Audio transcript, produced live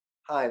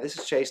Hi, this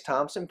is Chase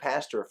Thompson,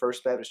 pastor of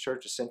First Baptist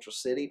Church of Central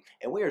City,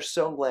 and we are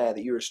so glad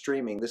that you are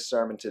streaming this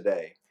sermon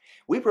today.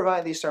 We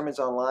provide these sermons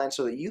online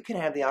so that you can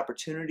have the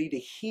opportunity to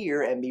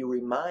hear and be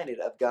reminded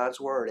of God's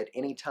Word at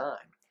any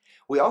time.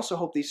 We also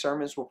hope these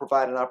sermons will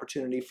provide an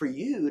opportunity for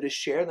you to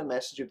share the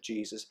message of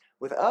Jesus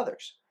with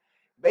others.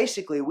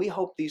 Basically, we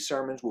hope these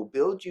sermons will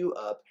build you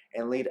up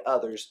and lead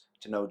others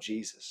to know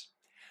Jesus.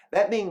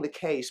 That being the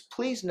case,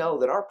 please know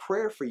that our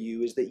prayer for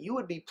you is that you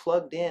would be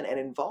plugged in and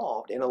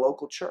involved in a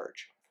local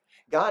church.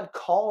 God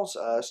calls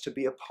us to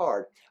be a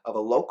part of a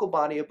local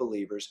body of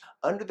believers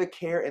under the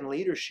care and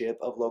leadership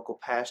of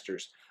local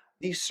pastors.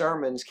 These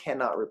sermons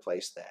cannot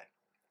replace that.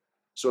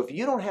 So if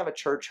you don't have a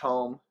church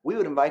home, we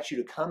would invite you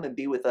to come and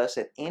be with us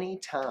at any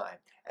time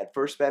at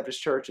First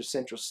Baptist Church of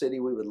Central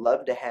City. We would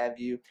love to have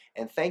you,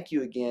 and thank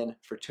you again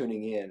for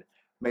tuning in.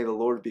 May the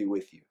Lord be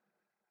with you.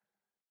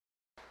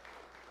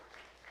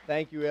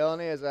 Thank you,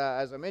 Eleni.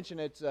 As I mentioned,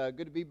 it's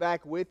good to be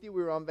back with you.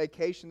 We were on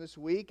vacation this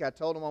week. I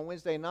told them on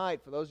Wednesday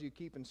night, for those of you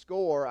keeping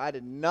score, I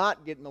did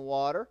not get in the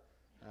water.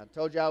 I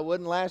told you I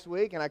wouldn't last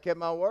week, and I kept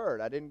my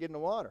word. I didn't get in the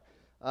water.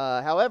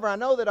 However, I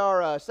know that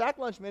our sack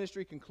lunch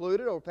ministry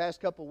concluded over the past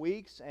couple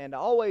weeks, and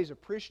always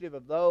appreciative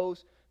of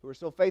those who are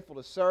so faithful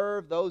to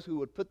serve, those who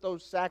would put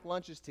those sack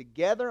lunches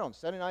together on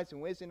Sunday nights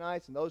and Wednesday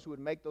nights, and those who would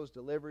make those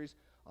deliveries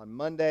on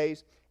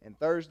Mondays and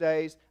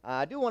Thursdays.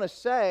 I do want to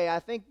say, I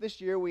think this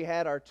year we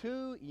had our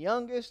two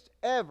youngest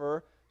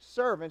ever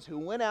servants who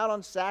went out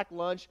on sack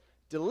lunch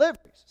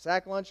deliveries.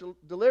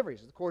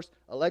 Of course,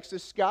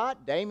 Alexis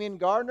Scott, Damian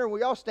Gardner.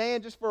 We all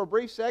stand just for a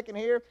brief second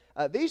here.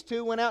 These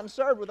two went out and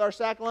served with our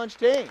sack lunch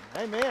team.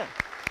 Amen.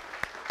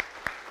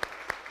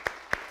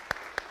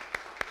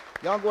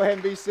 Y'all go ahead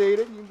and be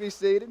seated. You can be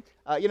seated.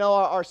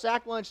 Our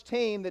sack lunch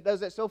team that does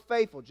that so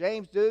faithful,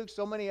 James Duke,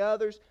 so many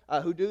others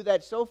who do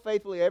that so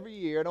faithfully every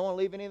year. I don't want to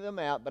leave any of them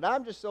out, but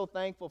I'm just so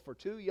thankful for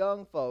two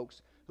young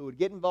folks who would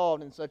get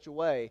involved in such a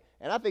way.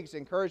 And I think it's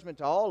encouragement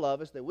to all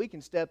of us that we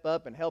can step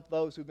up and help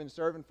those who've been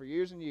serving for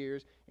years and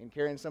years in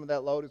carrying some of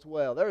that load as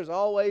well. There's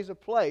always a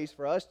place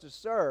for us to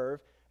serve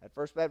at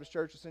First Baptist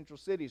Church of Central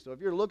City. So if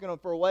you're looking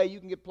for a way you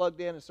can get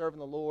plugged in and serving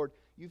the Lord,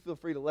 you feel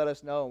free to let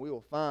us know, and we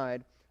will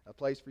find a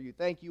place for you.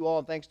 Thank you all,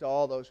 and thanks to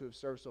all those who have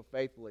served so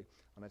faithfully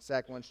on that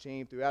sack lunch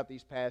team throughout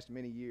these past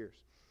many years.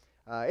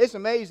 It's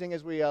amazing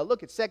as we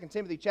look at 2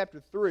 Timothy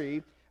chapter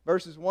 3,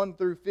 verses 1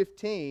 through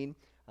 15.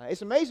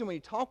 It's amazing when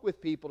you talk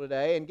with people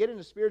today and get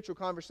into spiritual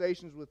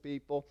conversations with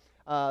people,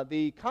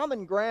 the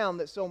common ground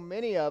that so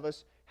many of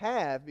us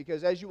have,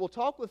 because as you will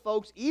talk with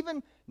folks,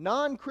 even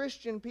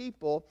non-Christian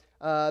people,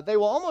 they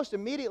will almost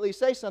immediately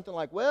say something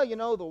like, well,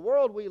 the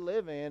world we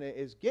live in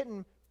is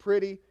getting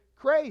pretty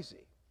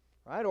crazy.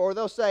 Right? Or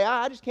they'll say,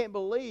 I just can't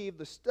believe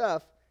the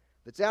stuff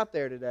that's out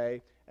there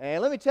today.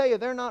 And let me tell you,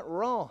 they're not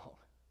wrong.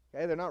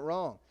 Okay, they're not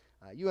wrong.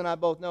 You and I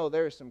both know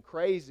there is some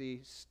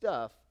crazy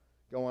stuff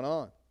going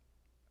on.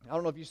 I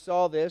don't know if you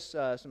saw this,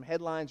 some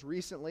headlines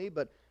recently,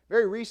 but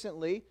very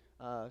recently,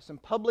 some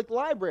public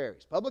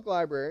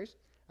libraries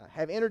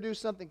have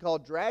introduced something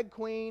called Drag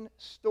Queen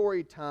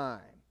Story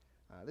Time.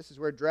 This is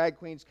where drag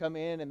queens come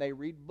in and they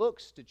read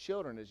books to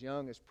children as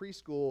young as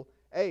preschool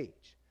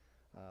age.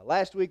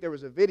 Last week there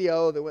was a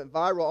video that went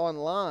viral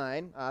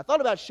online. I thought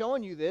about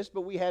showing you this,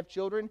 but we have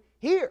children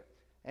here.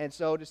 And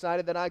so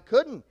decided that I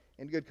couldn't,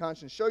 in good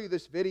conscience, show you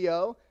this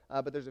video.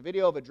 But there's a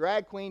video of a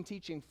drag queen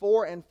teaching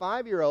 4- and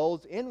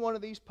 5-year-olds in one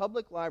of these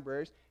public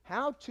libraries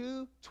how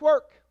to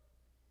twerk.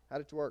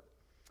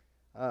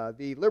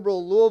 The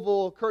liberal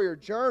Louisville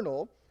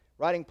Courier-Journal,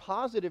 writing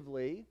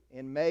positively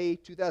in May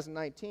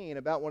 2019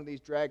 about one of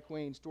these drag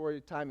queen story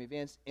time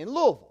events in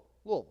Louisville,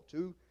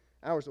 2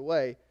 hours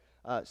away,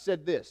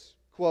 said this,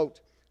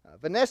 quote,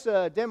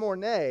 Vanessa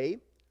Demornay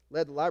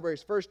led the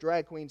library's first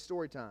drag queen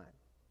story time.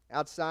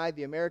 Outside,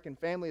 the American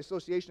Family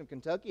Association of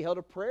Kentucky held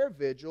a prayer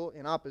vigil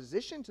in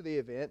opposition to the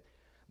event,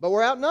 but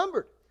were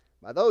outnumbered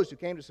by those who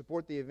came to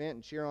support the event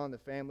and cheer on the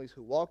families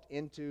who walked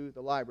into the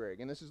library.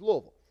 Again, this is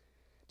Louisville.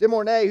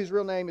 Demornay, whose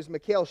real name is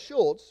Mikhail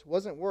Schultz,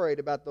 wasn't worried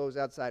about those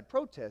outside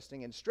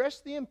protesting and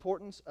stressed the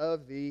importance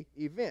of the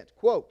event.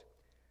 Quote,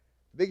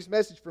 the biggest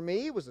message for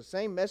me was the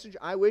same message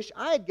I wish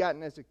I had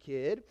gotten as a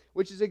kid,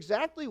 which is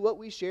exactly what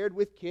we shared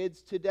with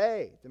kids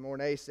today,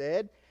 Demornay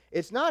said.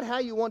 It's not how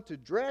you want to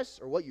dress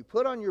or what you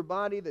put on your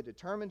body that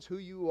determines who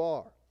you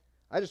are.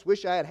 I just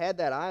wish I had had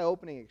that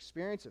eye-opening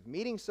experience of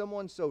meeting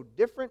someone so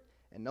different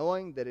and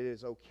knowing that it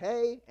is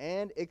okay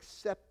and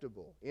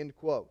acceptable, end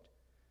quote.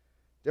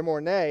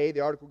 Demornay, the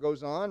article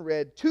goes on,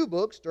 read 2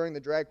 books during the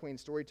drag queen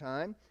story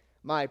time.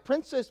 My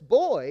Princess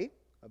Boy,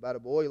 about a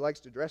boy who likes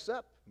to dress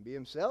up and be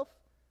himself.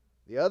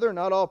 The other,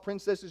 Not All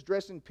Princesses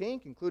Dress in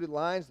Pink, included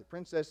lines that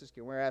princesses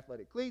can wear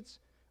athletic cleats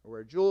or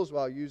wear jewels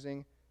while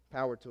using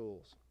power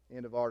tools.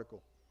 End of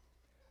article.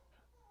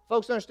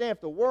 Folks, understand,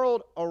 if the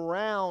world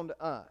around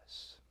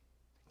us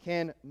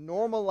can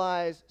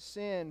normalize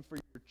sin for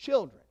your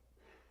children,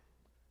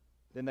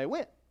 then they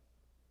win.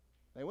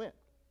 They win.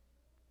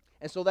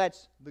 And so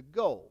that's the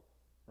goal,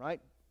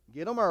 right?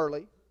 Get them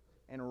early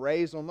and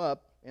raise them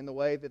up in the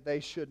way that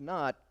they should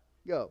not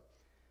go.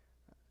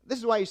 This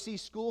is why you see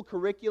school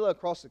curricula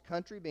across the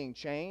country being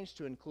changed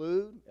to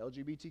include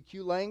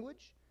LGBTQ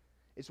language.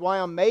 It's why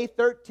on May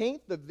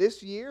 13th of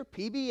this year,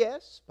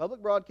 PBS,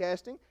 Public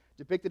Broadcasting,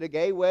 depicted a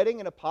gay wedding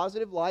in a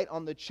positive light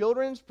on the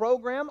children's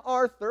program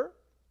Arthur,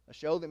 a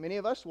show that many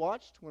of us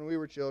watched when we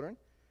were children.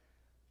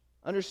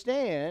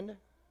 Understand,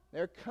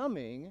 they're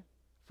coming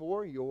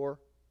for your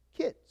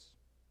kids.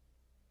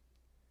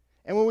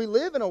 And when we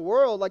live in a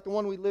world like the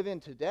one we live in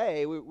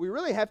today, we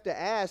really have to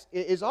ask,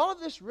 is all of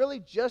this really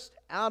just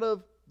out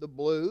of the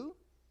blue?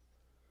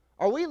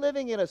 Are we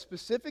living in a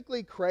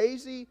specifically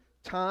crazy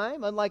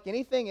time, unlike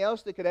anything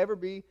else that could ever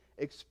be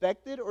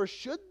expected? Or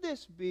should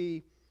this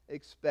be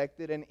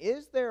expected? And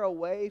is there a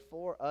way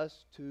for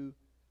us to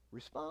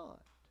respond?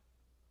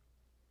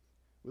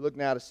 We look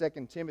now to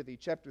 2 Timothy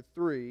chapter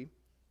 3,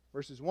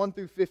 verses 1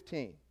 through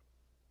 15.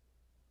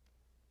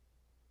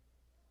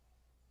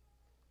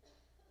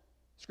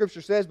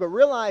 Scripture says, "But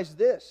realize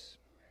this,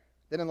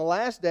 that in the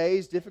last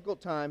days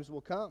difficult times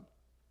will come.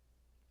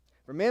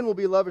 For men will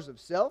be lovers of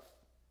self,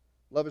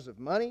 lovers of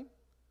money,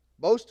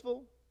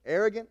 boastful,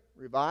 arrogant,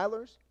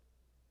 revilers,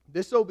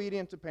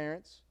 disobedient to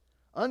parents,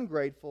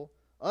 ungrateful,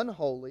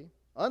 unholy,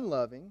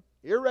 unloving,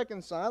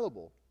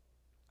 irreconcilable,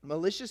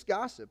 malicious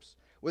gossips,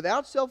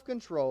 without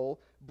self-control,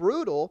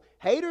 brutal,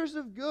 haters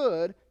of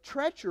good,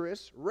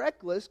 treacherous,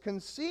 reckless,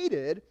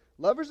 conceited,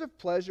 lovers of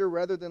pleasure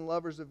rather than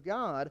lovers of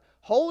God,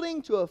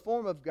 holding to a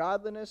form of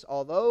godliness,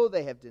 although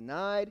they have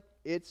denied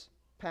its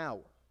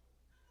power.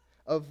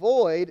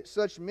 Avoid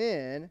such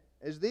men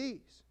as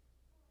these.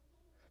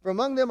 For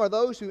among them are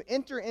those who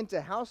enter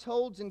into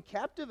households and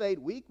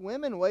captivate weak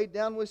women weighed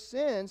down with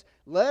sins,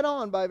 led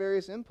on by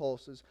various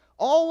impulses,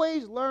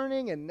 always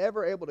learning and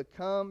never able to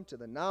come to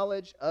the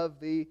knowledge of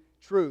the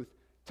truth."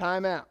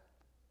 Time out.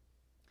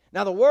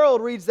 Now the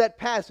world reads that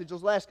passage,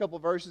 those last couple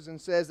of verses,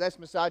 and says that's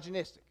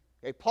misogynistic.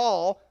 Okay,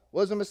 Paul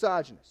was a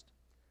misogynist.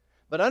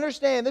 But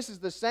understand, this is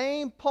the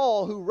same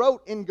Paul who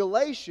wrote in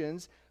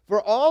Galatians,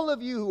 "For all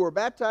of you who are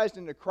baptized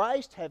into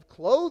Christ have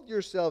clothed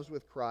yourselves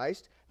with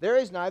Christ. There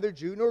is neither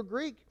Jew nor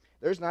Greek.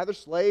 There is neither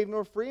slave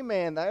nor free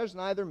man. There is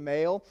neither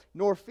male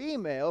nor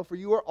female, for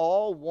you are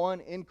all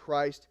one in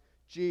Christ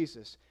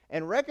Jesus."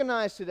 And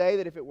recognize today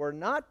that if it were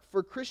not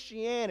for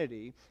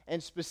Christianity,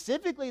 and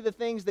specifically the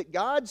things that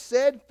God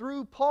said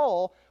through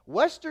Paul,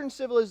 Western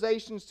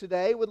civilizations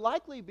today would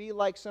likely be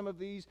like some of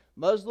these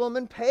Muslim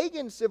and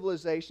pagan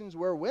civilizations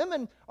where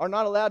women are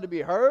not allowed to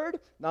be heard,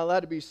 not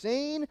allowed to be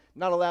seen,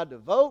 not allowed to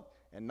vote,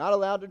 and not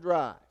allowed to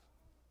drive.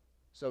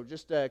 So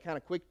just a kind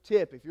of quick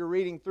tip, if you're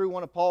reading through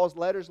one of Paul's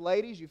letters,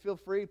 ladies, you feel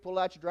free to pull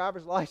out your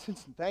driver's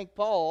license and thank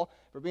Paul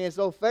for being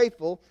so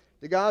faithful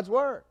to God's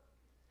Word.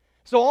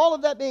 So all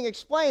of that being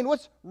explained,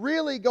 what's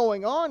really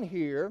going on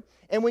here,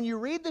 and when you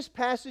read this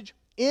passage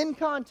in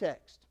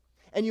context,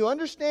 and you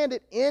understand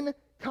it in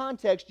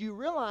context, you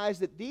realize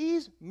that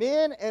these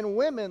men and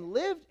women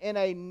lived in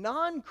a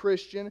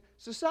non-Christian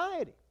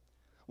society,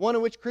 one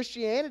in which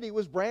Christianity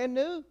was brand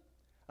new.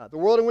 The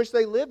world in which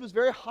they lived was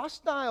very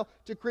hostile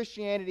to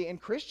Christianity,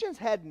 and Christians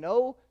had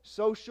no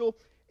social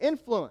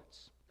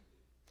influence.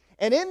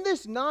 And in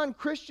this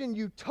non-Christian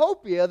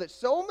utopia that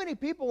so many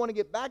people want to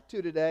get back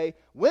to today,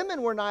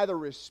 women were neither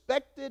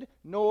respected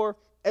nor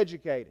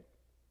educated.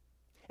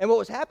 And what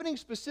was happening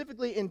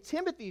specifically in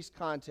Timothy's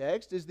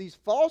context is these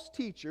false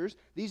teachers,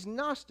 these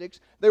Gnostics,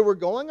 they were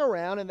going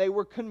around and they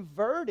were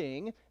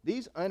converting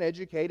these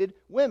uneducated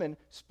women,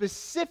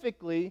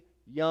 specifically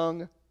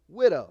young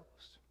widows.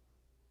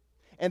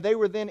 And they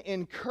were then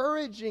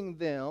encouraging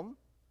them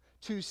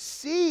to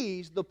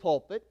seize the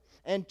pulpit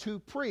and to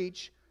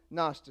preach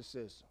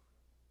Gnosticism.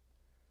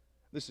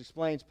 This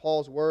explains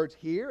Paul's words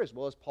here, as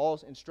well as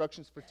Paul's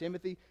instructions for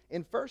Timothy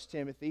in 1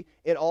 Timothy.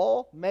 It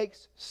all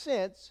makes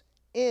sense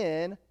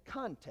in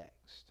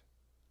context.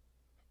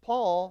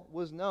 Paul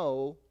was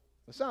no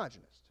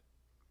misogynist.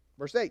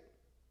 Verse 8.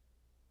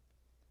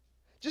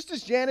 "Just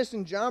as Jannes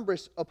and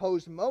Jambres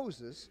opposed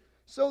Moses,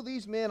 so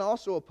these men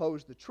also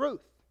opposed the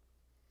truth.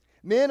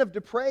 Men of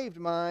depraved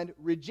mind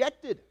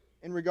rejected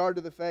in regard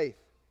to the faith.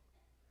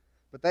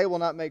 But they will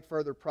not make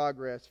further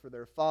progress, for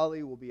their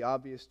folly will be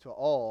obvious to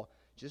all,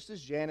 just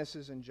as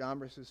Jannes' and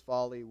Jambres'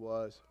 folly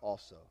was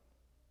also.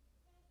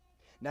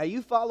 Now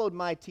you followed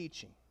my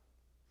teaching,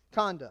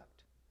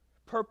 conduct,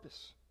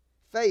 purpose,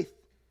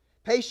 faith,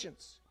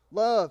 patience,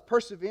 love,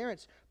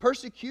 perseverance,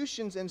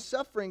 persecutions and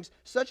sufferings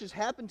such as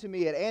happened to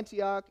me at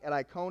Antioch, at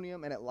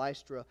Iconium, and at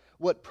Lystra.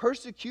 What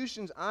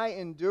persecutions I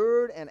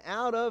endured, and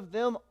out of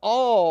them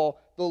all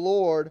the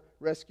Lord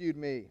rescued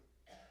me.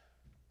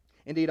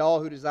 Indeed,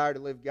 all who desire to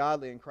live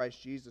godly in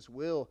Christ Jesus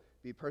will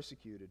be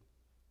persecuted.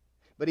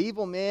 But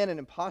evil men and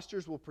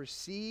impostors will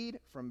proceed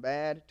from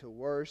bad to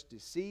worse,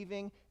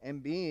 deceiving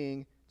and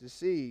being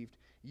deceived.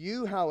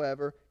 You,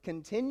 however,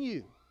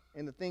 continue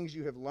in the things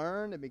you have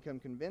learned and become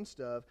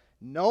convinced of,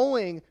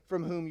 knowing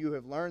from whom you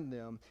have learned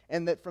them,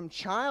 and that from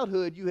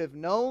childhood you have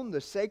known the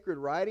sacred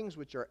writings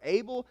which are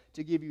able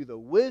to give you the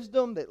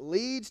wisdom that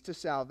leads to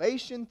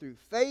salvation through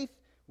faith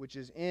which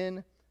is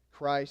in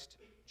Christ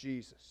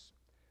Jesus.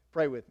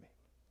 Pray with me.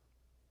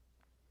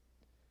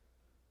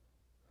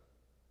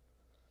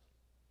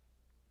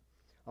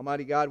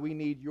 Almighty God, we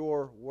need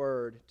your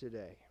word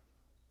today.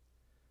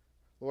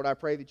 Lord, I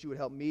pray that you would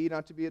help me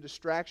not to be a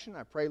distraction.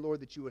 I pray,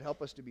 Lord, that you would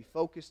help us to be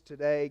focused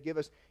today. Give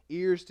us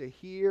ears to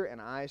hear and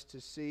eyes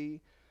to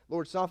see.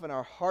 Lord, soften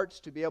our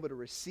hearts to be able to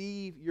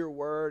receive your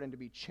word and to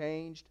be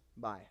changed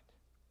by it.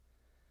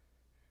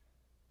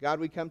 God,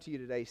 we come to you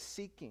today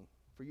seeking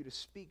for you to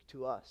speak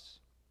to us.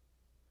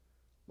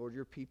 Lord,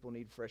 your people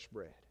need fresh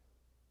bread.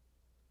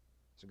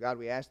 So God,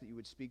 we ask that you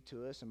would speak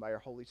to us, and by your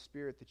Holy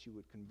Spirit that you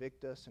would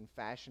convict us and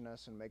fashion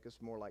us and make us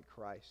more like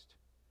Christ.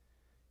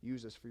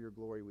 Use us for your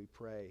glory, we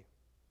pray.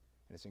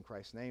 And it's in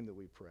Christ's name that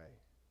we pray.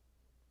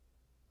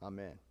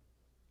 Amen.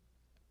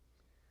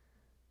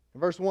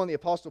 In verse 1, the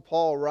Apostle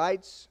Paul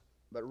writes,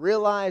 "But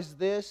realize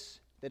this,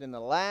 that in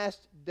the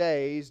last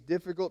days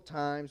difficult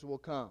times will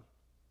come."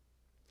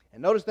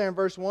 And notice there in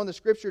verse 1, the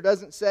Scripture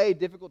doesn't say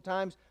difficult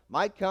times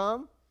might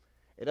come.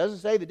 It doesn't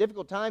say that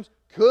difficult times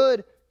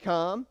could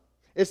come.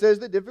 It says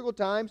that difficult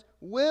times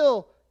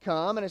will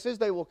come, and it says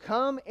they will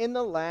come in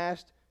the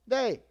last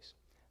days.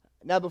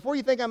 Now, before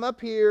you think I'm up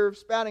here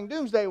spouting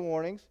doomsday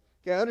warnings,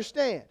 okay,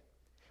 understand,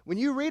 when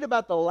you read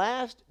about the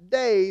last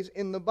days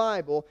in the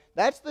Bible,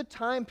 that's the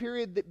time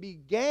period that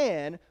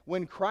began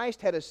when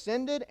Christ had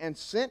ascended and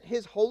sent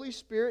His Holy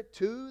Spirit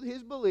to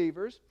His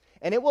believers,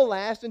 and it will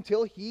last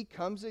until He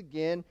comes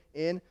again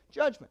in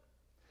judgment.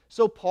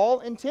 So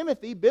Paul and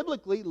Timothy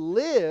biblically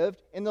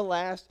lived in the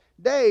last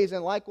days,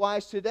 and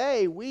likewise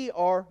today we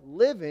are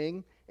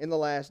living in the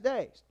last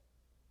days.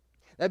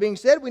 That being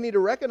said, we need to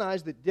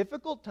recognize that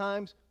difficult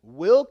times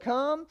will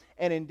come,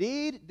 and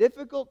indeed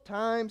difficult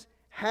times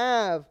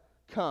have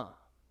come.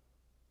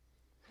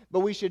 But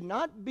we should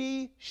not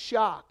be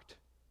shocked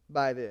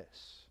by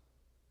this.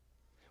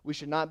 We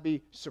should not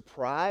be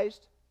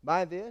surprised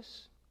by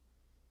this.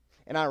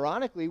 And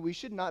ironically, we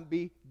should not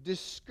be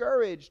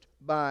discouraged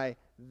by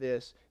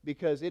this,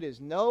 because it is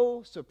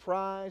no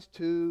surprise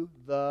to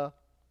the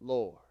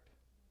Lord.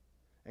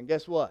 And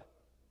guess what?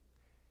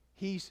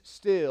 He's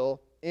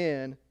still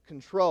in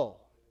control.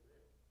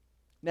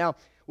 Now,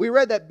 we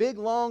read that big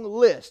long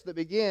list that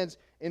begins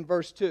in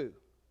verse 2.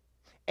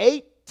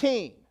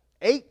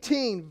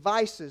 18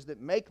 vices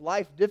that make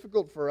life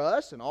difficult for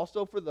us and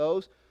also for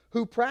those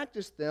who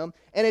practice them.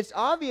 And it's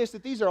obvious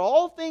that these are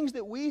all things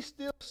that we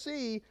still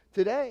see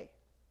today.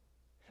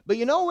 But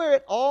you know where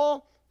it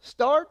all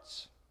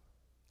starts?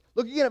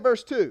 Look again at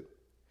verse 2.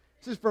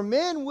 It says, "For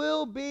men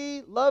will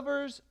be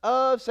lovers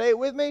of," say it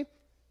with me,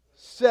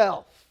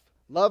 "self."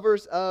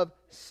 Lovers of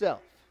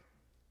self.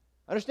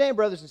 Understand,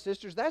 brothers and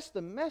sisters, that's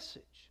the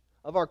message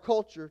of our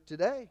culture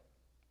today.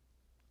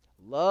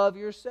 Love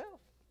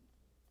yourself.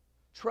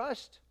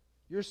 Trust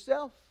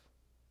yourself.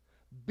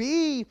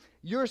 Be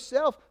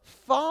yourself.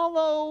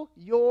 Follow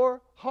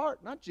your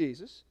heart. Not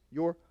Jesus,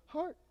 your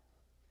heart.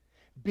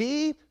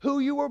 Be who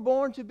you were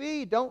born to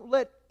be. Don't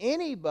let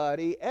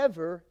anybody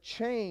ever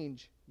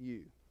change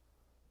you.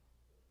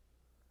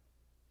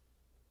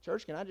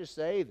 Church, can I just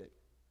say that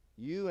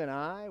you and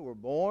I were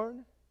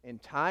born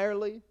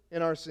entirely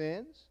in our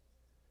sins?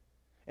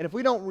 And if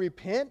we don't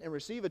repent and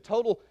receive a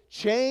total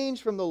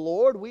change from the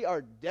Lord, we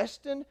are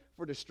destined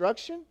for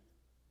destruction.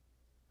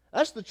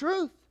 That's the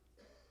truth.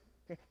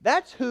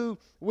 That's who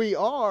we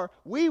are.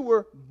 We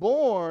were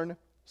born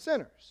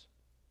sinners.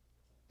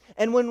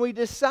 And when we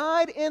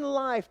decide in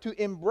life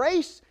to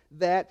embrace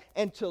that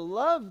and to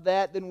love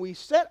that, then we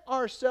set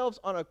ourselves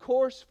on a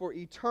course for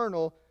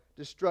eternal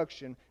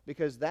destruction,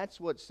 because that's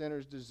what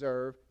sinners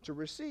deserve to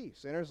receive.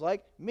 Sinners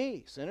like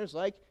me, sinners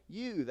like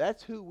you.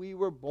 That's who we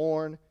were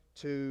born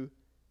to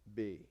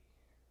be.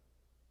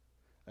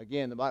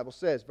 Again, the Bible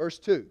says, verse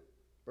 2.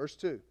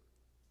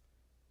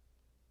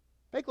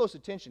 Pay close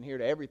attention here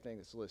to everything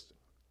that's listed.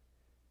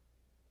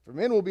 "For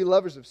men will be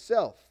lovers of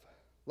self,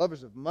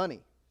 lovers of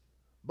money,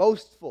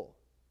 boastful,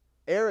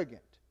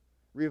 arrogant,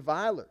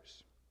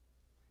 revilers,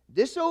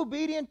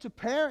 disobedient to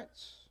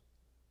parents,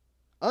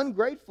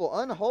 ungrateful,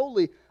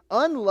 unholy,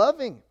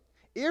 unloving,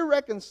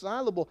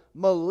 irreconcilable,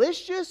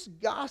 malicious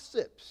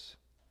gossips,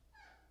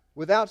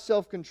 without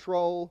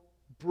self-control,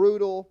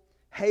 brutal,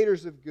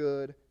 haters of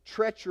good,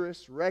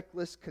 treacherous,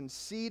 reckless,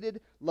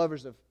 conceited,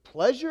 lovers of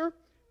pleasure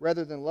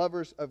rather than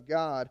lovers of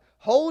God,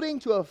 holding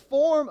to a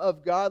form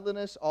of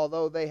godliness,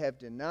 although they have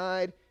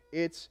denied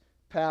its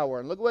power."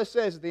 And look what it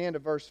says at the end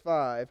of verse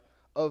 5.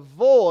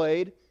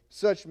 "Avoid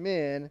such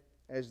men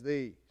as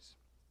these."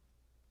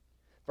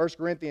 1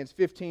 Corinthians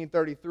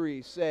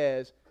 15:33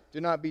 says, "Do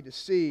not be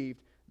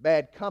deceived.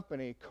 Bad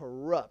company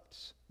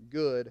corrupts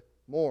good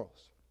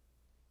morals."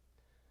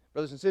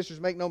 Brothers and sisters,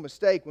 make no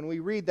mistake, when we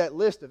read that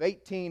list of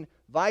 18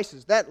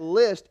 vices, that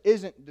list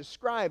isn't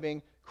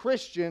describing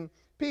Christian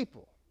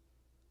people.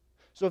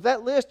 So if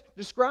that list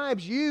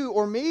describes you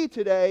or me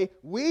today,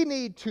 we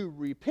need to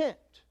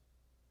repent.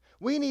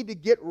 We need to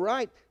get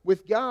right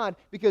with God,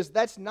 because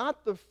that's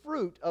not the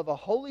fruit of a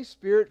Holy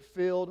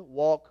Spirit-filled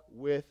walk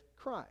with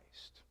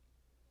Christ.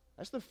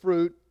 That's the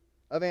fruit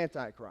of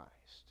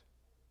Antichrist.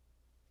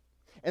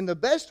 And the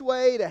best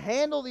way to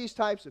handle these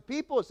types of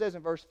people, it says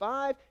in verse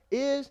 5,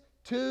 is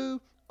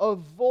to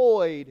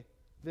avoid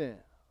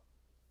them.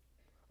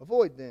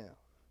 Avoid them.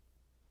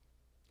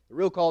 The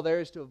real call there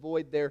is to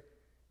avoid their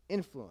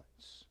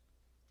influence.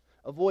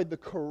 Avoid the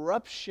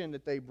corruption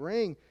that they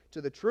bring to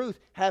the truth.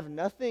 Have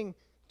nothing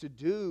to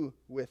do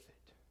with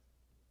it.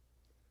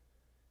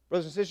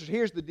 Brothers and sisters,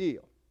 here's the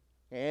deal.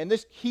 And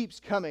this keeps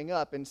coming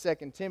up in 2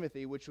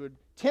 Timothy, which would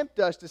tempt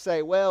us to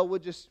say, well, we'll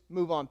just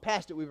move on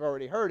past it. We've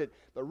already heard it.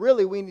 But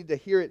really, we need to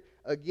hear it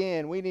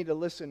again. We need to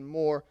listen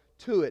more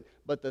to it.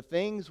 But the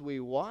things we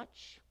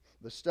watch,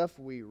 the stuff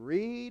we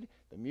read,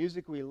 the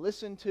music we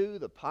listen to,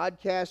 the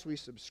podcasts we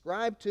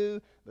subscribe to,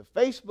 the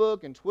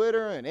Facebook and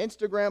Twitter and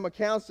Instagram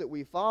accounts that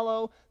we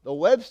follow, the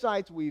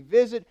websites we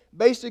visit,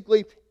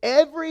 basically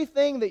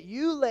everything that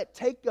you let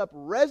take up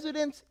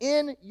residence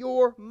in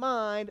your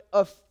mind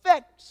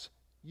affects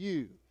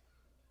you.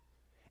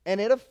 And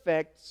it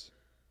affects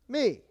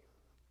me.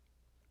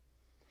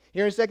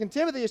 Here in 2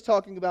 Timothy is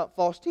talking about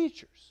false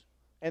teachers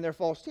and their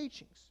false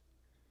teachings.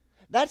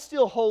 That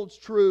still holds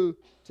true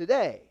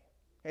today.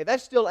 Okay,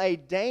 that's still a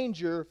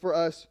danger for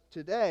us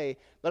today.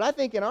 But I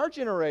think in our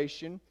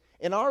generation,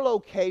 in our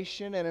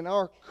location, and in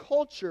our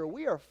culture,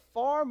 we are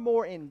far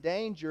more in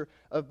danger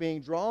of being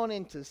drawn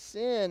into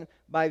sin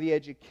by the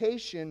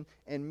education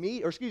and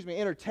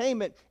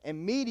entertainment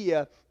and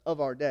media of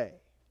our day.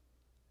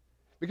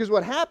 Because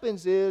what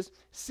happens is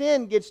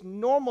sin gets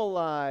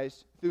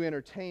normalized through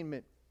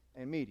entertainment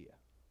and media.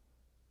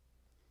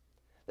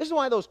 This is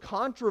why those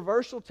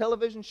controversial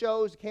television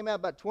shows that came out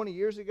about 20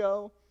 years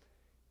ago,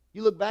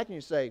 you look back and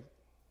you say,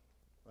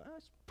 well,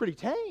 that's pretty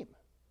tame.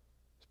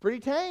 It's pretty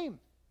tame.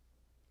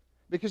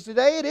 Because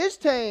today it is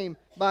tame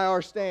by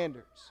our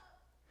standards.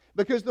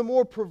 Because the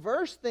more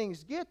perverse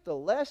things get, the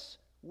less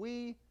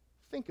we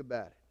think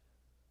about it.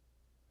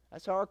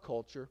 That's how our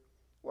culture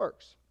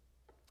works.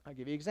 I'll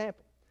give you an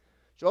example.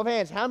 Show of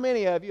hands, how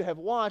many of you have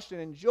watched and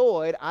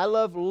enjoyed I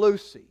Love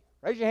Lucy?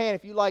 Raise your hand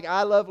if you like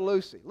I Love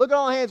Lucy. Look at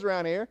all hands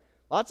around here.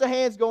 Lots of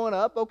hands going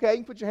up. Okay, you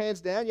can put your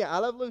hands down. Yeah, I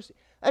Love Lucy.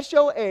 That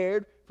show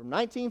aired from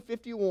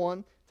 1951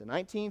 to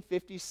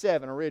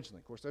 1957 originally.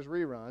 Of course, there's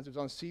reruns. It was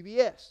on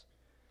CBS.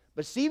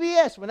 But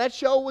CBS, when that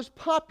show was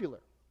popular,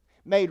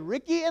 made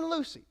Ricky and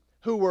Lucy,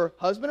 who were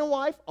husband and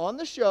wife on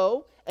the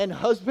show and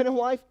husband and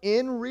wife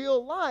in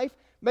real life,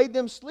 made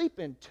them sleep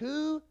in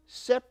two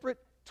separate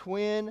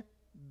twin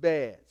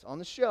beds on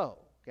the show.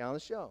 Okay, on the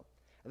show.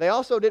 They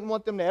also didn't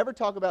want them to ever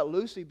talk about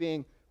Lucy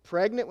being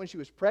pregnant. When she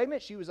was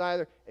pregnant, she was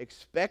either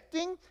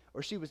expecting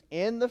or she was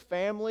in the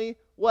family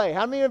way.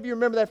 How many of you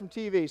remember that from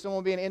TV?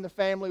 Someone being in the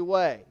family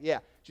way. Yeah,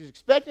 she was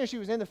expecting or she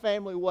was in the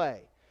family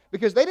way.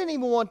 Because they didn't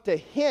even want to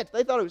hint.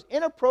 They thought it was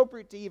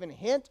inappropriate to even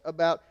hint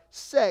about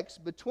sex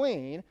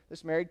between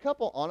this married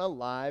couple on a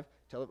live,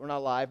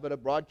 not live, but a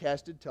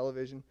broadcasted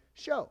television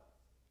show.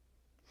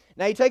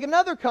 Now you take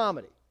another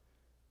comedy.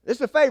 This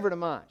is a favorite of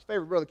mine. It's a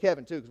favorite of Brother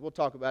Kevin too, because we'll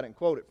talk about it and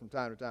quote it from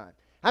time to time.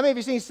 How many of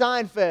you seen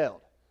Seinfeld?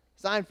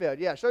 Seinfeld,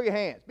 yeah, show your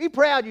hands. Be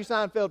proud, you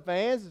Seinfeld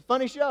fans. It's a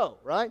funny show,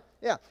 right?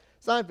 Yeah,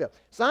 Seinfeld.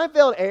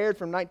 Seinfeld aired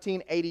from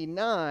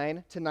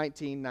 1989 to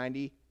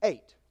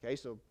 1998. Okay,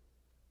 so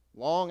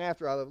long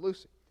after I Love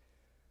Lucy.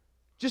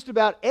 Just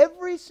about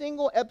every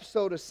single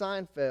episode of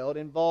Seinfeld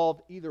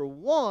involved either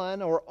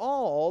one or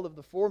all of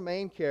the four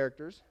main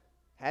characters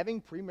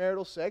having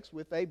premarital sex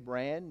with a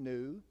brand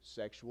new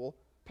sexual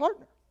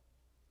partner.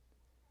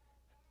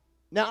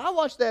 Now, I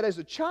watched that as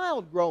a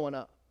child growing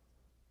up.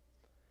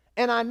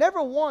 And I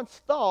never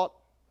once thought,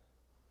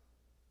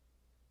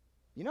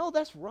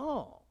 that's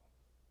wrong.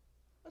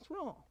 That's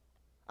wrong.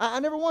 I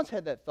never once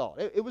had that thought.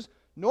 It was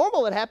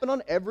normal. It happened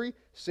on every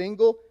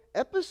single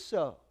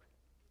episode.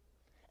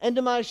 And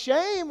to my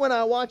shame, when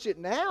I watch it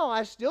now,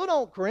 I still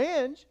don't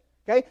cringe.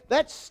 Okay?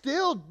 That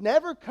still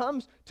never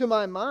comes to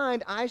my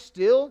mind. I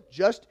still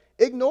just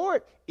ignore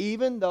it,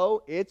 even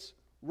though it's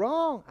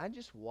wrong. I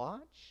just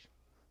watch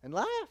and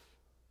laugh.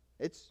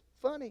 It's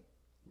funny.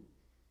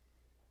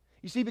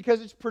 You see,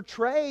 because it's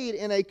portrayed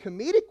in a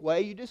comedic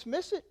way, you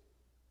dismiss it.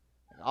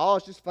 Oh,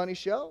 it's just a funny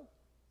show.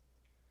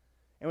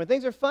 And when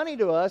things are funny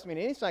to us,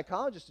 any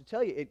psychologist will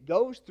tell you, it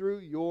goes through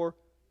your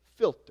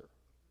filter.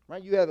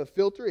 Right? You have a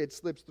filter, it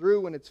slips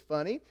through when it's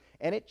funny,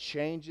 and it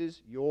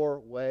changes your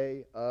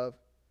way of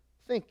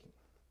thinking.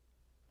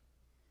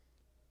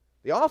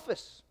 The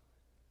Office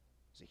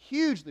is a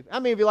hugely... How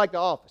many of you like The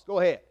Office? Go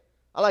ahead.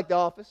 I like The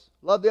Office.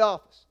 Love The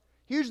Office.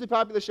 Hugely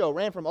popular show.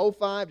 Ran from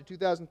 2005 to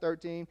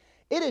 2013.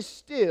 It is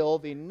still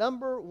the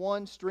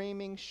 #1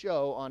 streaming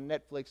show on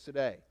Netflix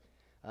today.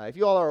 If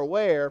you all are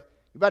aware,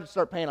 you're about to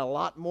start paying a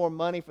lot more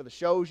money for the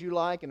shows you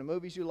like and the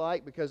movies you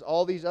like because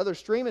all these other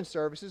streaming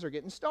services are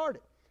getting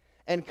started.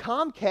 And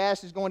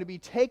Comcast is going to be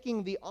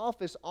taking The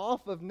Office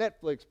off of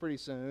Netflix pretty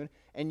soon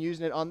and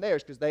using it on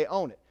theirs because they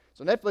own it.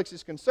 So Netflix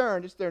is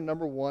concerned it's their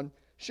 #1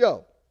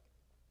 show.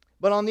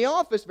 But on The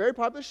Office, very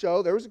popular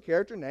show, there was a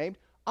character named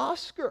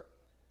Oscar.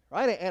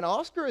 Right? And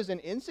Oscar is an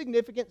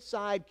insignificant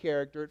side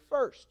character at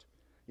first.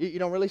 You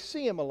don't really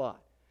see him a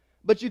lot.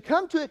 But you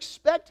come to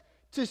expect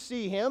to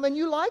see him, and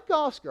you like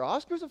Oscar.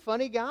 Oscar's a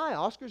funny guy.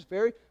 Oscar's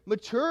very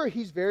mature.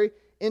 He's very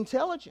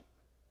intelligent.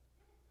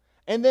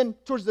 And then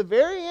towards the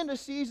very end of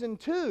season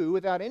 2,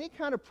 without any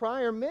kind of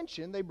prior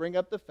mention, they bring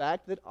up the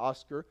fact that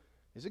Oscar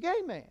is a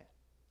gay man.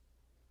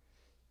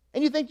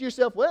 And you think to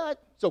yourself, well,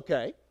 it's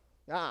okay.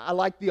 I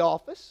like The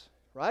Office,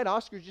 right?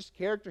 Oscar's just a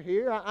character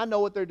here. I know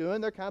what they're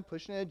doing. They're kind of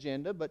pushing an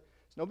agenda, but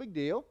it's no big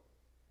deal.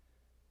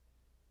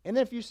 And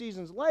then a few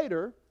seasons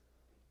later,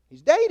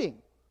 he's dating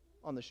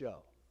on the show.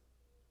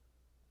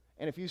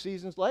 And a few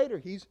seasons later,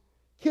 he's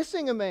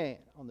kissing a man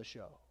on the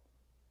show.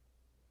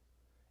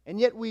 And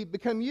yet we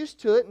become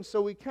used to it, and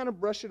so we kind of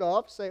brush it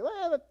off, say,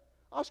 well,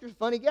 Oscar's a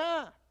funny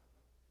guy.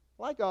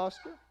 I like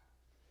Oscar.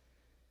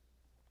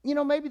 You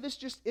know, maybe this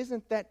just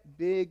isn't that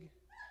big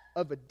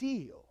of a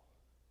deal.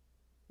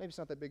 Maybe it's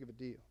not that big of a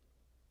deal.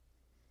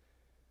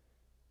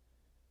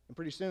 And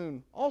pretty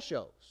soon, all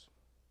shows,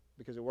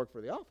 because it worked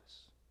for The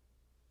Office,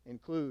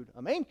 include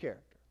a main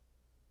character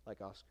like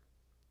Oscar.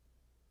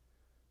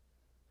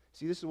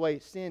 See, this is the way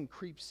sin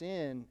creeps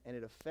in, and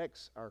it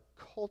affects our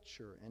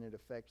culture, and it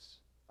affects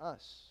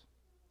us.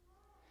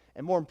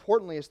 And more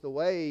importantly, it's the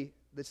way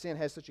that sin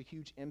has such a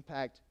huge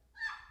impact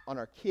on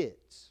our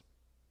kids.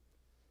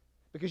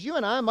 Because you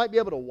and I might be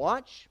able to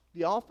watch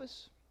The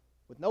Office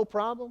with no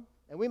problem,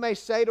 and we may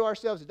say to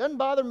ourselves, it doesn't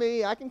bother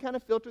me, I can kind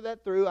of filter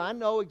that through, I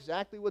know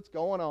exactly what's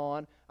going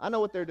on, I know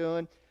what they're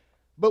doing.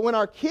 But when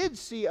our kids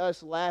see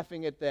us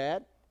laughing at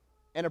that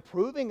and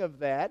approving of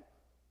that,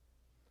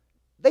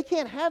 they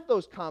can't have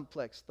those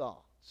complex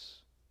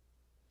thoughts.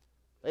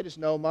 They just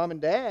know mom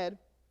and dad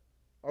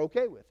are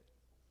okay with it.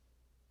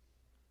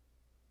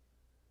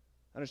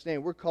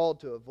 Understand, we're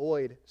called to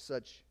avoid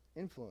such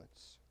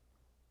influence.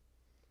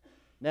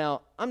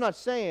 Now, I'm not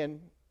saying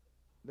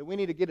that we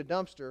need to get a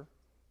dumpster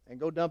and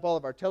go dump all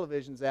of our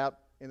televisions out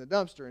in the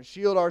dumpster and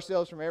shield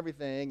ourselves from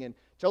everything and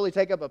totally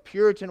take up a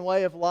Puritan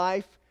way of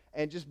life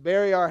and just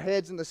bury our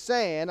heads in the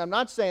sand. I'm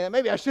not saying that.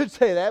 Maybe I should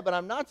say that, but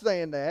I'm not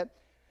saying that.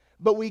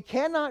 But we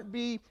cannot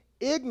be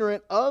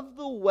ignorant of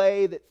the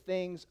way that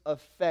things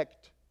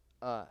affect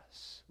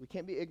us. We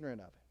can't be ignorant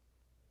of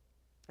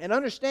it. And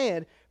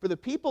understand, for the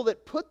people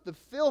that put the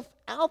filth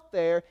out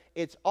there,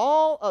 it's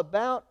all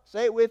about,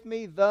 say it with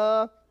me,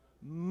 the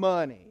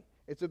money.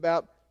 It's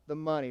about the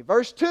money.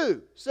 Verse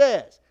 2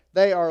 says,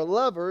 they are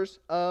lovers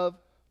of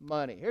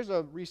money. Here's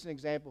a recent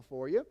example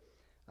for you.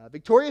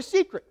 Victoria's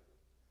Secret.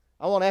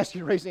 I won't ask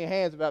you to raise any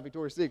hands about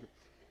Victoria's Secret.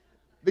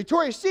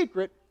 Victoria's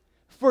Secret,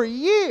 for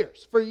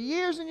years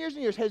and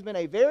years, has been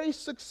a very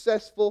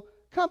successful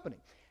company.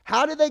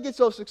 How did they get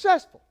so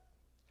successful?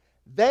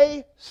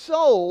 They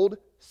sold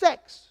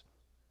sex.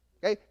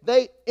 Okay?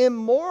 They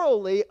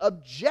immorally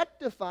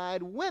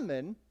objectified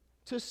women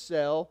to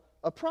sell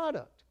a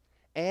product.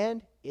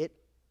 And it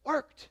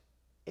worked.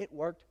 It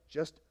worked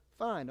just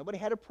fine. Nobody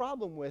had a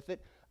problem with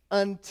it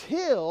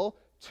until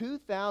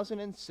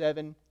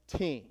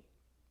 2017.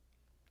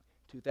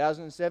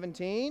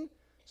 2017,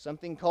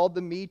 something called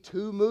the Me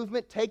Too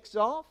movement takes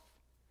off,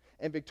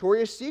 and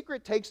Victoria's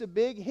Secret takes a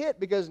big hit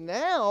because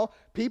now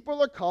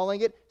people are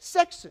calling it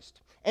sexist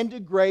and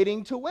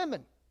degrading to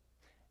women.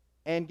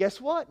 And guess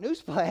what?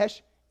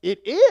 Newsflash,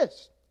 it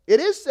is. It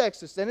is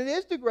sexist and it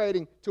is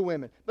degrading to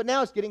women. But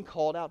now it's getting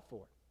called out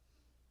for it.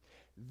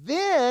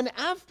 Then,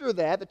 after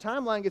that, the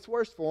timeline gets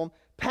worse for them.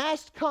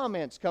 Past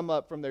comments come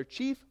up from their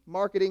chief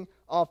marketing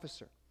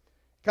officer.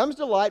 Comes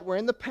to light where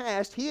in the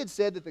past he had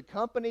said that the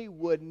company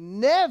would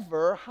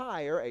never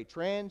hire a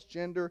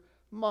transgender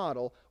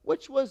model,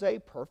 which was a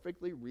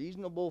perfectly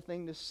reasonable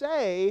thing to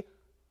say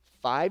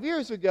 5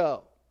 years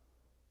ago.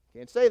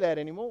 Can't say that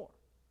anymore.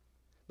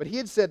 But he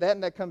had said that,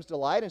 and that comes to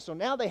light, and so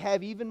now they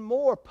have even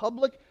more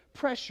public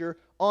pressure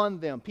on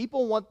them.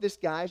 People want this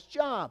guy's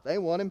job. They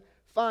want him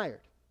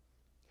fired.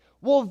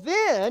 Well,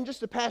 then, just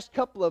the past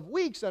couple of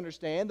weeks,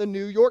 understand, the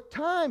New York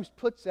Times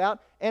puts out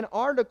an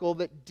article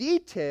that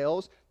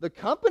details the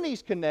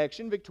company's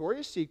connection,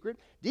 Victoria's Secret,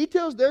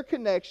 details their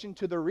connection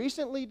to the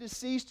recently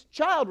deceased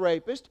child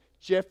rapist,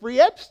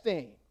 Jeffrey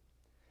Epstein.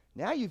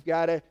 Now you've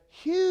got a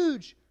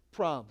huge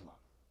problem.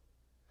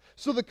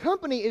 So the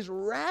company is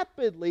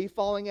rapidly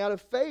falling out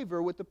of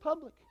favor with the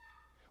public,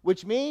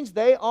 which means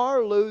they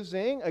are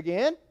losing,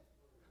 again,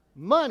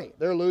 money.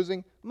 They're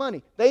losing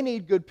money. They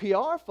need good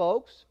PR,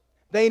 folks.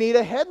 They need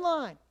a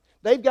headline.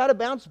 They've got to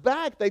bounce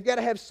back. They've got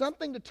to have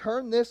something to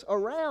turn this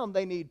around.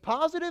 They need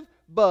positive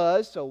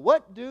buzz. So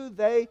what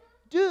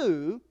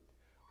do?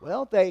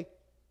 Well, they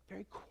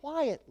very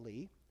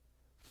quietly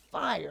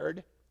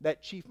fired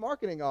that chief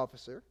marketing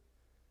officer,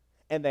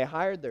 and they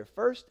hired their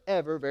first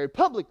ever, very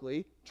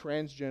publicly,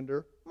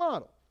 transgender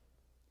model.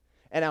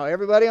 And now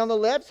everybody on the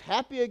left's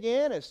happy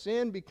again as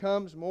sin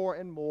becomes more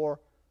and more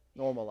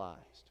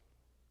normalized.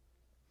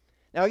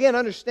 Now again,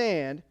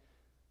 understand,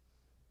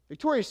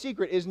 Victoria's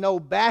Secret is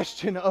no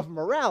bastion of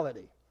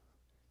morality.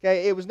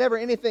 Okay, it was never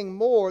anything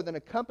more than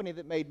a company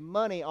that made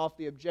money off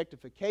the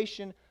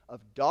objectification of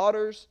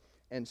daughters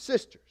and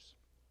sisters.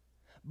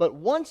 But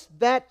once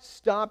that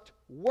stopped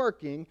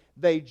working,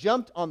 they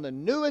jumped on the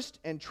newest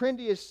and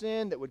trendiest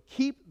sin that would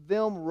keep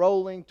them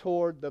rolling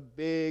toward the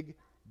big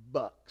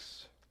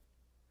bucks.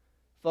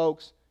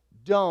 Folks,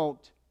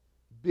 don't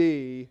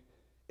be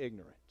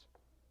ignorant.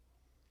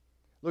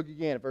 Look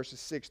again at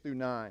verses 6 through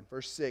 9.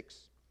 Verse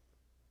 6.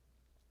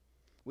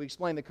 We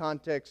explain the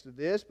context of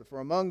this, but for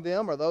among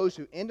them are those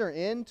who enter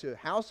into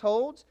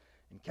households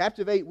and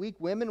captivate weak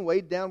women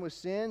weighed down with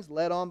sins,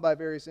 led on by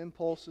various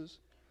impulses,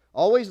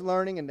 always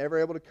learning and never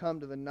able to come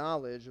to the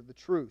knowledge of the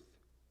truth.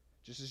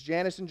 Just as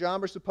Jannes and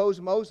Jambres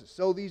opposed Moses,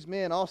 so these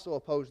men also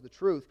oppose the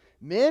truth.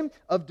 Men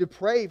of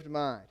depraved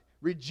mind,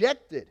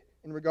 rejected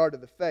in regard to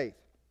the faith.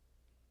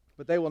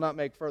 But they will not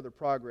make further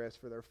progress,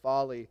 for their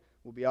folly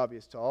will be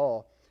obvious to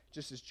all,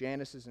 just as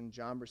Jannes' and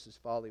Jambres'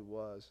 folly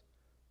was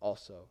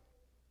also.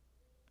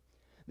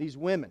 These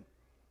women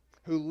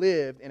who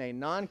lived in a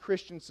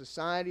non-Christian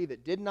society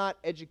that did not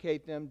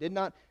educate them, did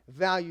not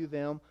value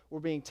them,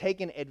 were being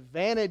taken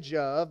advantage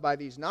of by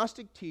these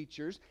Gnostic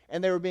teachers,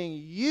 and they were being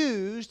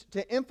used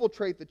to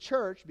infiltrate the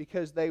church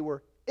because they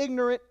were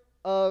ignorant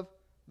of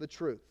the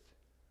truth.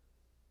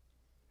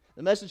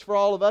 The message for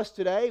all of us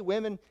today,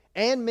 women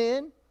and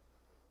men,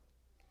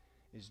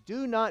 is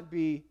do not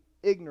be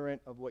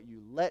ignorant of what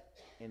you let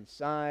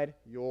inside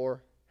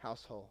your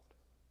household.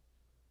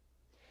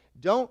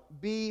 Don't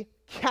be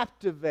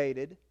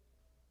captivated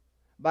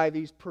by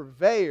these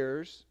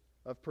purveyors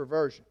of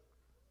perversion.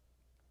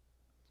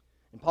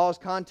 In Paul's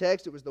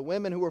context, it was the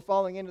women who were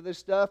falling into this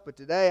stuff, but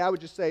today I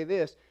would just say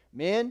this: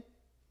 men,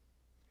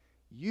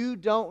 you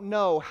don't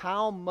know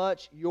how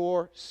much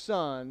your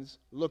sons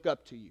look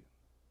up to you.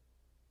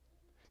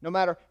 No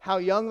matter how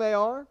young they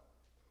are,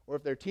 or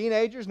if they're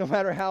teenagers, no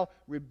matter how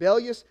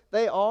rebellious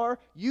they are,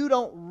 you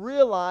don't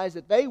realize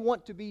that they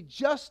want to be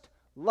just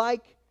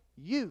like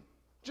you.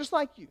 Just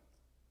like you.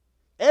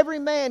 Every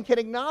man can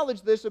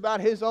acknowledge this about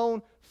his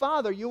own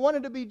father. You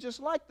wanted to be just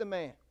like the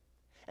man.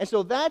 And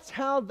so that's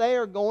how they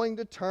are going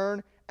to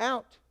turn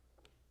out.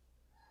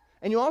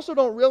 And you also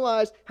don't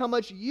realize how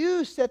much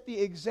you set the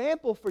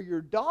example for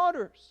your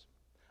daughters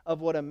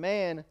of what a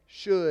man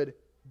should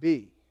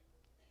be.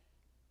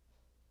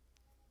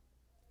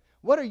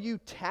 What are you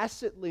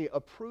tacitly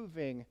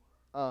approving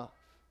of?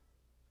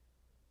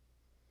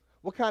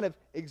 What kind of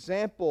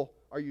example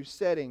are you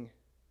setting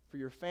for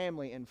your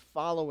family in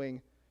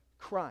following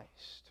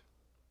Christ?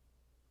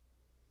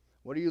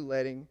 What are you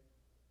letting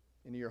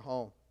into your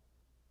home?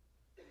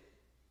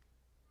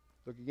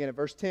 Look again at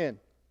verse 10.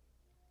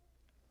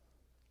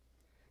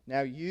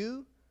 Now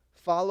you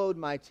followed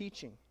my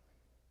teaching,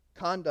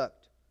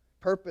 conduct,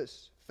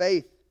 purpose,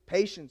 faith,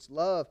 patience,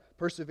 love,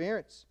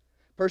 perseverance,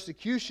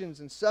 persecutions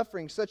and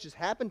sufferings such as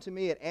happened to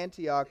me at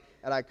Antioch,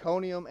 at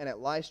Iconium, and at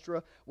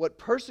Lystra, what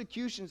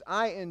persecutions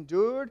I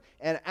endured,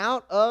 and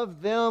out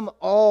of them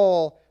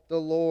all the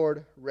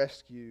Lord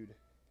rescued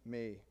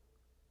me.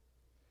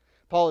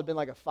 Paul had been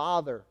like a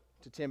father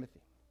to Timothy.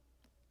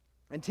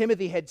 And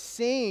Timothy had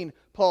seen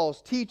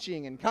Paul's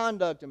teaching and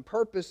conduct and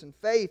purpose and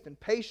faith and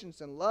patience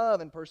and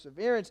love and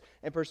perseverance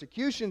and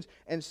persecutions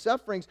and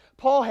sufferings.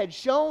 Paul had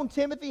shown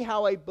Timothy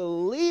how a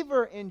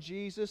believer in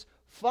Jesus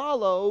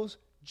follows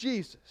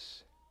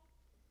Jesus.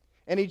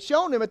 And he'd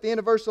shown him at the end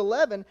of verse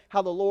 11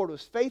 how the Lord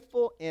was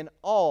faithful in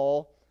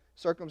all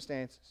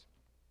circumstances.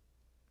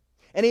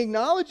 And he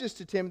acknowledges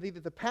to Timothy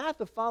that the path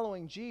of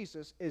following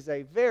Jesus is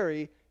a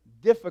very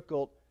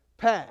difficult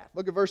path.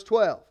 Look at verse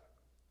 12.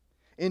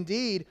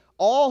 Indeed,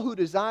 all who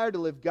desire to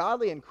live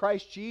godly in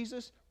Christ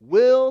Jesus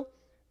will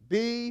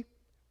be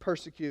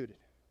persecuted.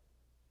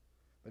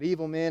 But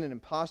evil men and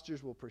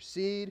impostors will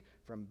proceed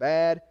from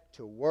bad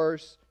to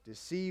worse,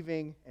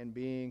 deceiving and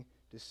being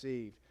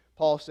deceived.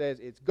 Paul says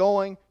it's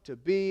going to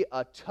be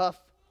a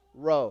tough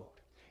road.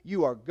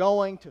 You are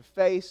going to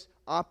face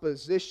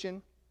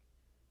opposition,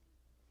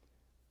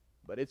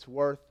 but it's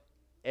worth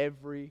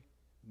every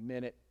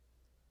minute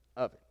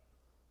of it.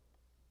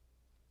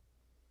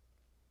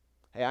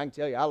 Hey, I can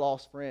tell you, I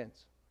lost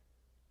friends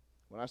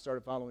when I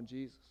started following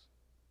Jesus.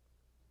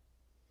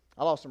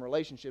 I lost some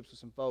relationships with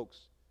some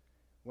folks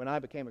when I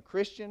became a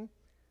Christian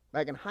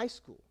back in high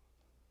school.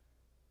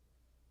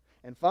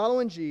 And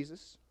following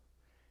Jesus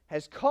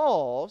has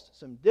caused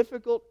some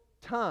difficult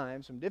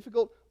times, some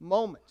difficult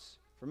moments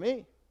for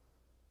me.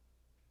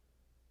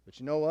 But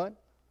you know what?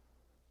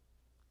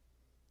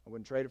 I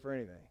wouldn't trade it for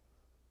anything.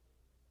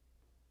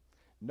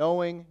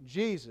 Knowing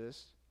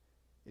Jesus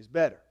is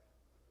better.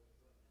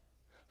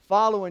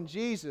 Following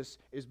Jesus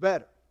is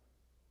better.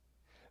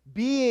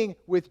 Being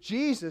with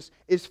Jesus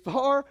is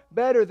far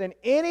better than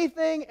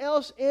anything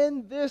else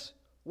in this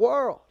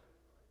world.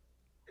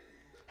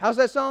 How's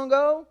that song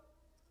go?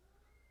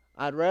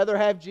 I'd rather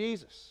have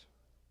Jesus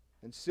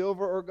than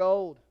silver or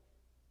gold.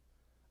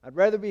 I'd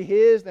rather be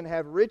His than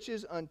have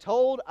riches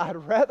untold. I'd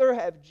rather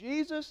have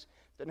Jesus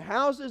than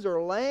houses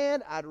or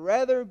land. I'd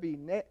rather be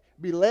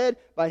led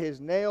by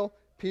His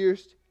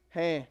nail-pierced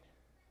hand.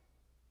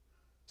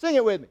 Sing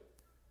it with me.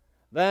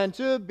 Than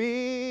to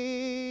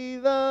be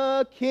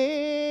the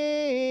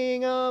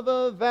king of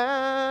a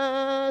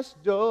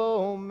vast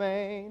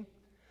domain,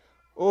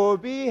 or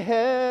be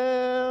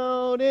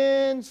held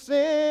in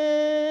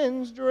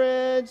sin's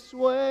dread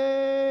sway.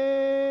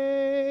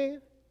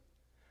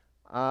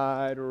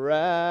 I'd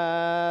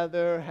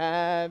rather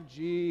have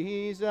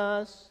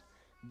Jesus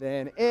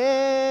than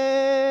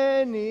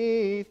anything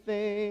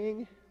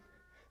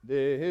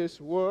this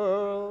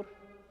world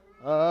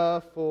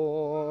of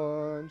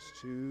thorns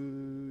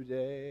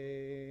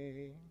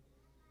today.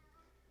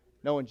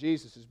 Knowing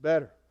Jesus is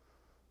better.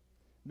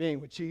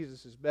 Being with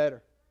Jesus is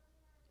better.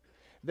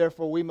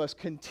 Therefore, we must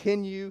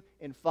continue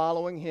in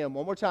following Him.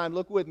 One more time,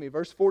 look with me,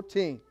 verse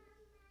 14.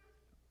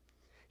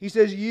 He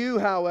says, "You,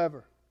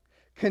 however,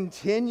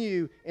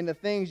 continue in the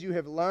things you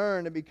have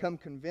learned and become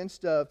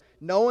convinced of,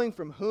 knowing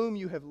from whom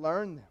you have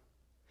learned them,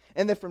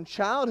 and that from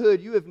childhood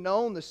you have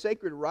known the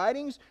sacred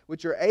writings,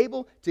 which are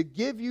able to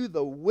give you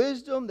the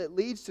wisdom that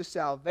leads to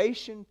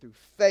salvation through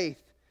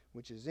faith,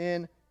 which is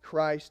in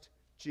Christ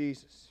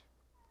Jesus."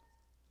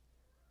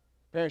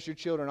 Parents, your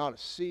children ought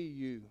to see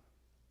you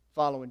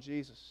following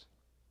Jesus.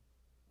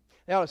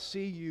 They ought to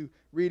see you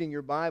reading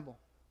your Bible.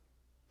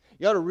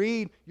 You ought to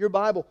read your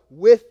Bible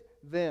with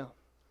them.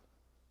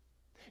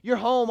 Your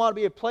home ought to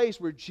be a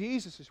place where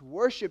Jesus is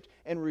worshiped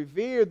and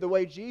revered the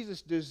way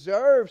Jesus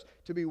deserves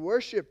to be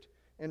worshiped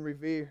and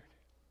revered.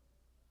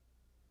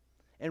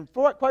 And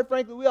quite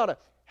frankly, we ought to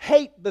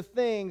hate the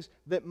things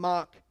that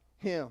mock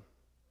Him.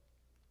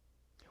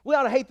 We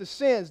ought to hate the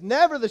sins,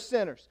 never the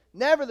sinners.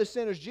 Never the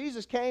sinners.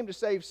 Jesus came to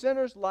save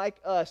sinners like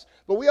us.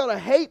 But we ought to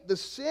hate the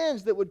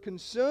sins that would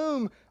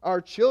consume our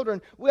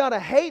children. We ought to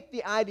hate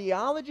the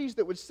ideologies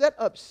that would set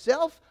up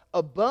self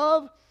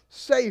above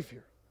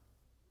Savior.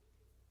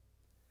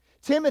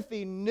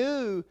 Timothy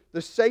knew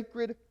the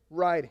sacred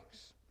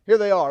writings. Here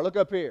they are. Look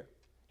up here.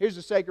 Here's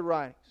the sacred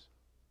writings.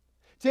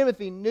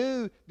 Timothy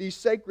knew these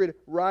sacred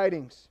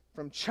writings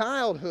from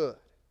childhood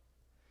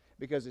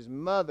because his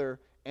mother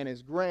and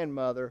his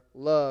grandmother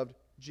loved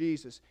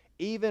Jesus,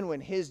 even when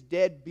his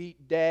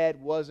deadbeat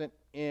dad wasn't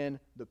in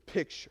the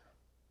picture.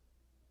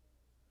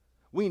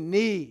 We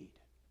need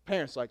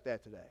parents like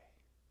that today.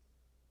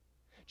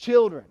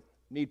 Children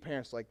need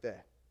parents like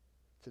that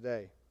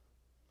today.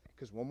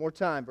 Because one more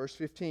time, verse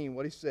 15,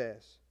 what he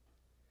says.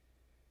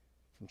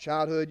 From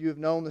childhood you have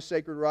known the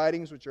sacred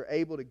writings, which are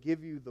able to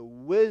give you the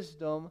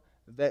wisdom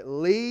that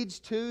leads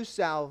to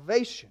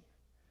salvation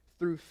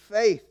through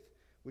faith,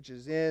 which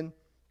is in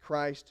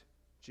Christ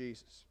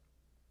Jesus.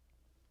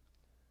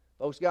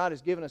 Folks, God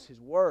has given us His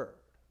Word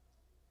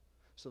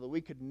so that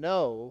we could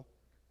know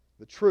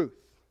the truth.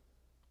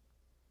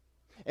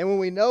 And when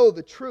we know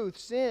the truth,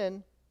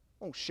 sin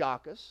won't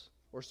shock us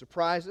or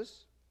surprise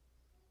us.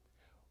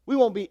 We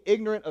won't be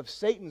ignorant of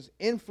Satan's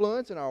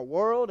influence in our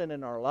world and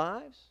in our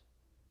lives.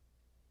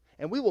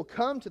 And we will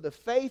come to the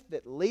faith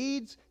that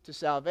leads to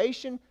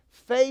salvation,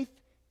 faith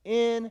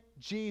in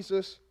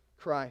Jesus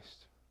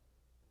Christ.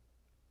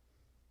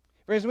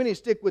 Friends, we need to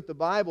stick with the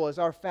Bible as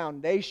our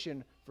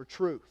foundation for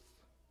truth.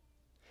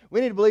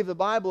 We need to believe the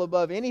Bible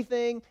above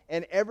anything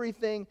and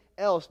everything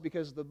else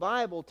because the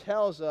Bible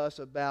tells us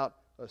about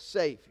a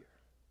Savior.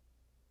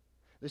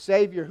 The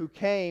Savior who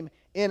came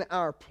in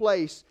our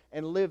place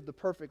and lived the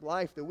perfect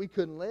life that we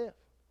couldn't live.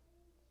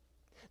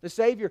 The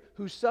Savior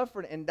who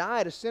suffered and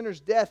died a sinner's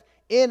death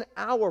in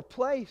our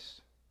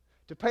place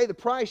to pay the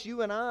price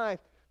you and I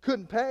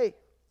couldn't pay.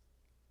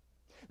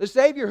 The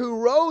Savior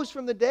who rose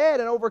from the dead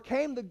and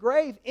overcame the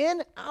grave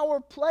in our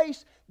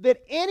place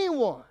that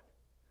anyone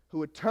who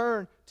would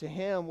turn to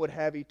Him would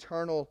have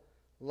eternal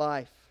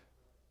life.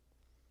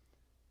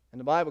 And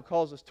the Bible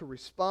calls us to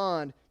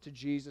respond to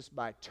Jesus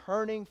by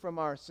turning from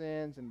our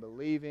sins and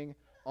believing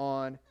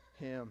on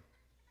Him.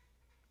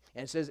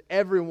 And it says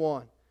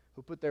everyone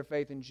who put their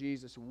faith in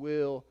Jesus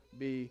will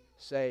be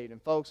saved.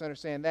 And folks,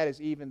 understand that is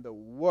even the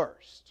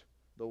worst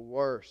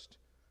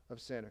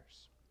of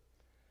sinners.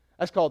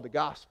 That's called the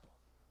gospel.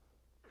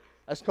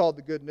 That's called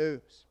the good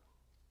news.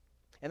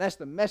 And that's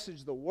the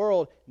message the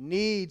world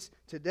needs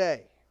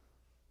today.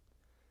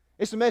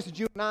 It's the message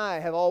you and I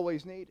have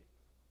always needed.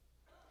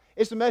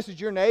 It's the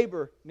message your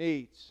neighbor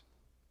needs.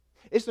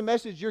 It's the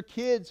message your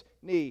kids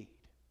need.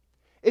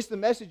 It's the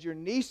message your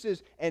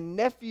nieces and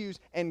nephews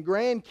and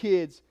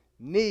grandkids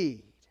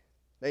need.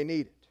 They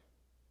need it.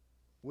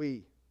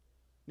 We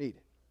need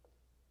it.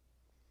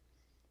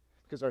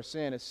 Because our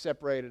sin has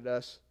separated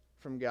us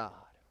from God.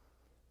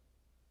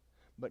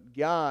 But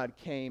God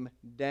came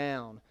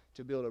down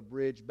to build a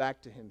bridge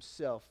back to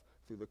Himself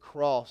through the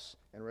cross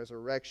and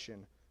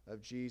resurrection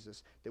of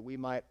Jesus, that we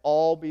might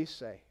all be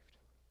saved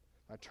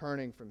by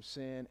turning from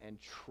sin and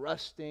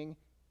trusting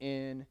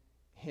in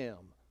Him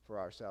for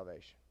our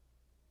salvation.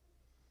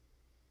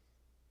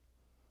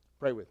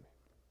 Pray with me.